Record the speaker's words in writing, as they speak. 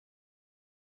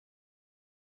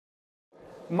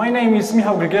My name is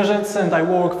Michał Grygierzec and I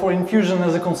work for Infusion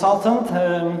as a consultant.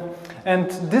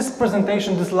 And this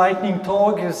presentation, this lightning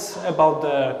talk, is about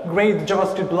the great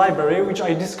JavaScript library which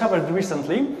I discovered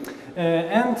recently.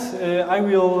 I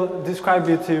will describe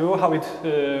it to you,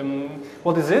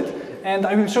 what is it, and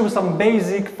I will show you some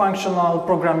basic functional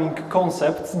programming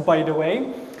concepts, by the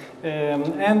way.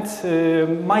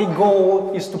 My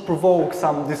goal is to provoke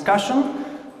some discussion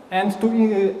and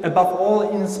to, above all,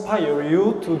 inspire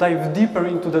you to dive deeper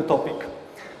into the topic.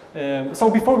 So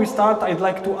before we start, I'd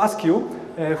like to ask you,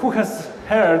 who has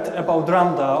heard about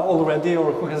Ramda already,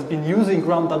 or who has been using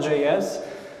RAMDA.JS?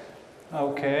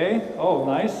 Okay, oh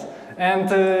nice. And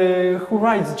who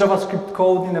writes JavaScript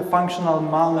code in a functional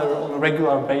manner on a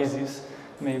regular basis?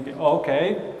 Maybe,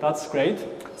 okay, that's great.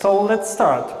 So let's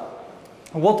start.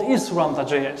 What is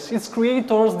RAMDA.JS? Its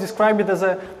creators describe it as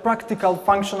a practical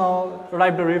functional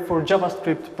library for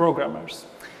JavaScript programmers.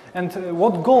 And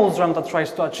what goals Ramda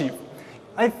tries to achieve?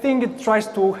 I think it tries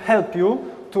to help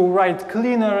you to write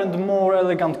cleaner and more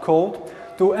elegant code,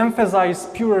 to emphasize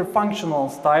pure functional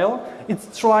style. It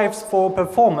strives for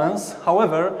performance,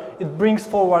 however, it brings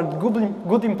forward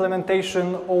good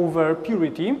implementation over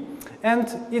purity, and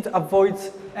it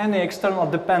avoids any external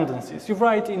dependencies. You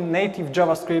write in native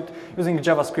JavaScript using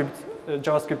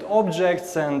JavaScript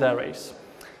objects and arrays.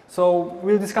 So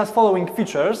we'll discuss following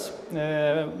features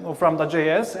of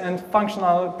RAMDA.JS and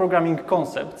functional programming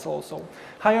concepts also.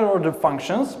 Higher order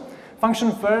functions,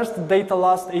 function first, data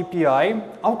last API,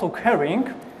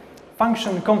 auto-carrying,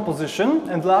 function composition,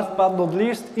 and last but not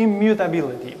least,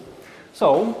 immutability.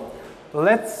 So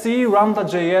let's see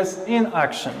RAMDA.JS in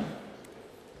action.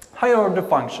 Higher order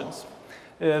functions.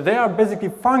 They are basically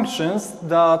functions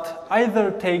that either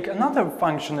take another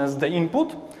function as the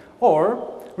input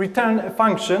or return a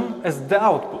function as the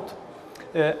output.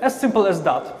 As simple as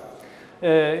that.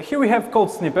 Here we have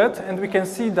code snippet and we can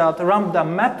see that Ramda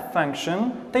map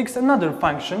function takes another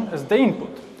function as the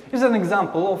input. It's an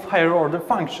example of higher order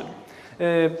function.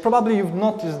 Probably you've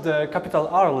noticed the capital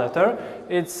R letter.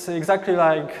 It's exactly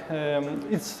like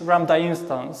its Ramda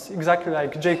instance, exactly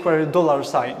like jQuery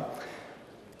 $sign.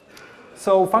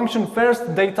 So function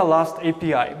first, data last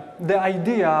API. The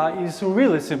idea is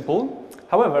really simple.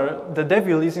 However, the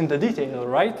devil is in the detail,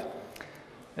 right?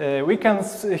 Here we can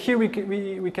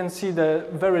see the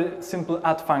very simple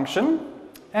add function,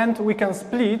 and we can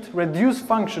split reduce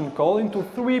function call into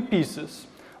three pieces.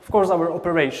 Of course, our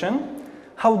operation,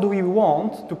 how do we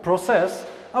want to process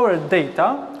our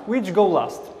data, which go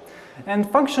last. And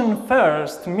function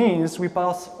first means we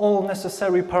pass all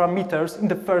necessary parameters in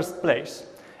the first place.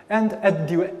 And at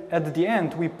the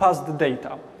end, we pass the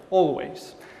data,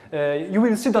 always. You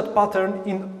will see that pattern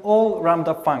in all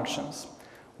Ramda functions.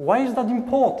 Why is that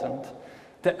important?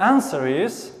 The answer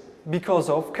is because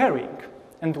of carrying.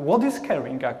 And what is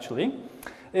carrying, actually?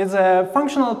 It's a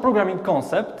functional programming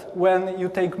concept when you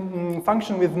take a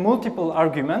function with multiple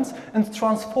arguments and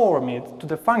transform it to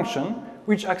the function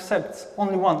which accepts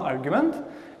only one argument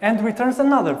and returns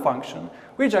another function,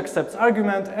 which accepts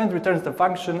argument and returns the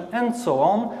function, and so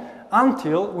on,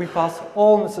 until we pass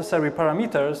all necessary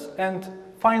parameters and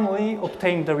finally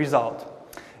obtain the result.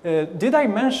 Did I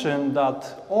mention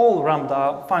that all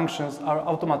Ramda functions are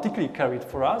automatically carried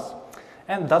for us?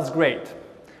 And that's great.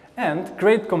 And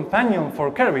great companion for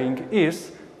carrying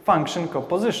is function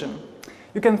composition.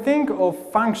 You can think of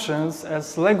functions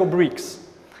as Lego bricks.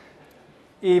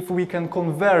 If we can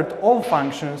convert all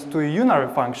functions to unary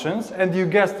functions, and you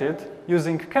guessed it,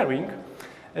 using carrying,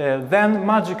 then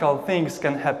magical things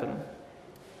can happen.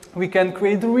 We can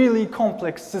create really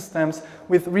complex systems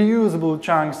with reusable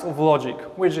chunks of logic,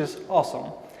 which is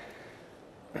awesome.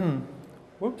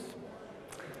 Whoops.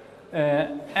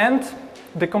 And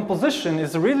the composition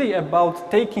is really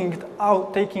about taking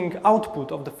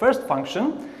output of the first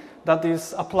function that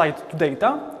is applied to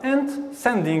data and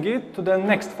sending it to the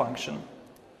next function.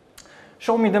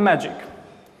 Show me the magic.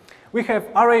 We have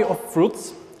array of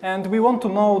fruits and we want to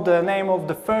know the name of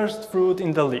the first fruit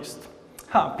in the list.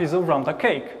 Piece of Ramda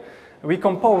cake. We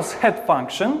compose head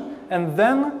function and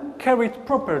then carried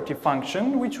property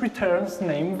function which returns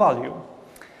name value.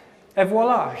 Et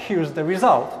voila, here's the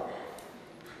result.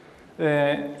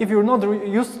 If you're not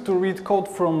used to read code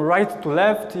from right to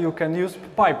left, you can use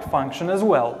pipe function as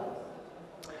well.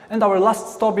 And our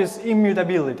last stop is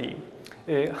immutability.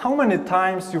 How many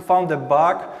times you found a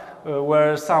bug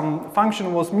where some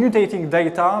function was mutating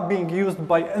data being used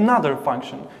by another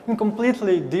function in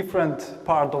completely different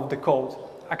part of the code,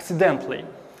 accidentally?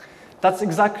 That's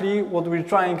exactly what we're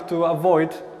trying to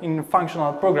avoid in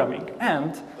functional programming.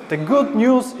 And the good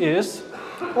news is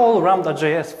all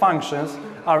RAMDA.JS functions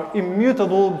are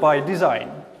immutable by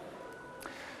design.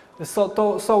 So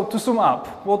to sum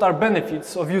up, what are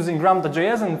benefits of using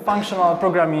RAMDA.JS and functional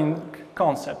programming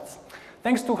concepts?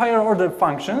 Thanks to higher order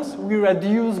functions, we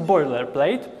reduce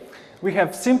boilerplate. We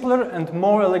have simpler and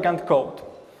more elegant code.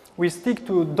 We stick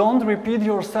to don't repeat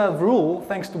yourself rule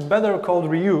thanks to better code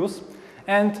reuse,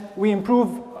 and we improve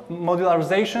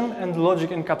modularization and logic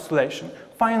encapsulation.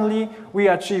 Finally, we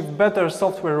achieve better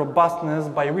software robustness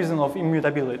by reason of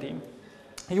immutability.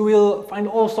 You will find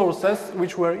all sources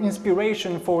which were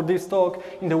inspiration for this talk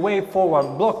in the Way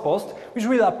Forward blog post, which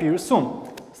will appear soon.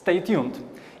 Stay tuned.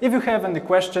 If you have any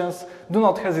questions, do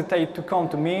not hesitate to come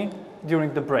to me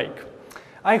during the break.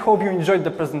 I hope you enjoyed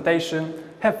the presentation,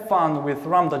 have fun with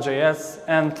RAMDA.JS,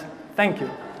 and thank you.